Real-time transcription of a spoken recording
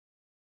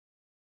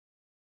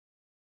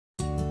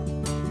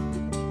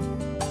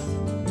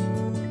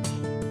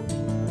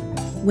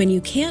When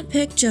you can't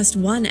pick just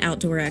one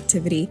outdoor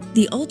activity,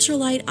 the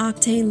ultralight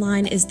Octane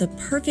line is the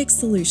perfect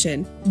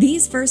solution.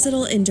 These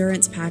versatile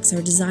endurance packs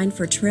are designed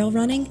for trail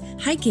running,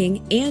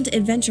 hiking, and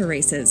adventure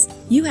races.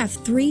 You have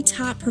 3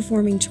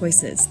 top-performing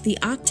choices: the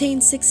Octane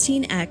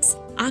 16X,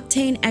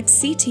 Octane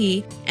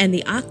XCT, and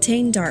the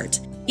Octane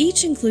Dart.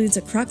 Each includes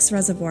a crux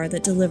reservoir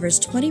that delivers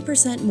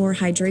 20% more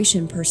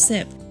hydration per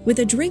sip, with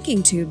a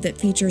drinking tube that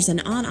features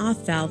an on-off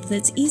valve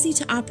that's easy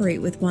to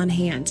operate with one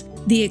hand.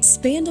 The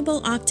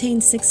expandable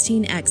Octane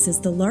 16X is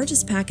the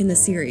largest pack in the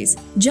series.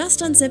 Just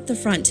unzip the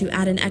front to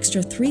add an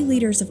extra 3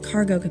 liters of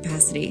cargo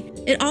capacity.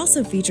 It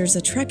also features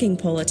a trekking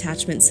pole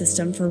attachment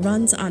system for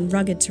runs on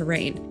rugged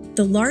terrain.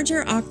 The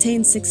larger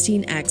Octane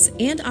 16X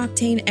and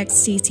Octane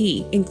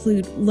XCT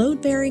include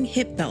load-bearing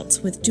hip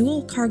belts with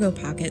dual cargo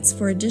pockets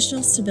for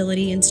additional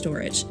stability and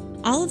storage.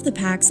 All of the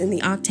packs in the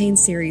Octane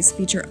series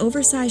feature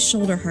oversized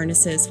shoulder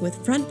harnesses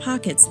with front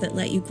pockets that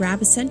let you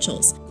grab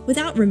essentials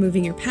without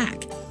removing your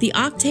pack. The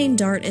Octane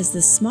Dart is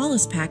the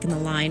smallest pack in the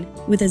line,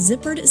 with a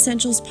zippered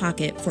essentials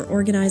pocket for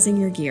organizing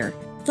your gear.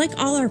 Like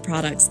all our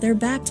products, they're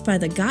backed by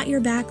the Got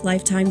Your Back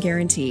lifetime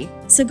guarantee.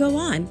 So go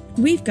on,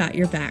 we've got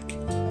your back.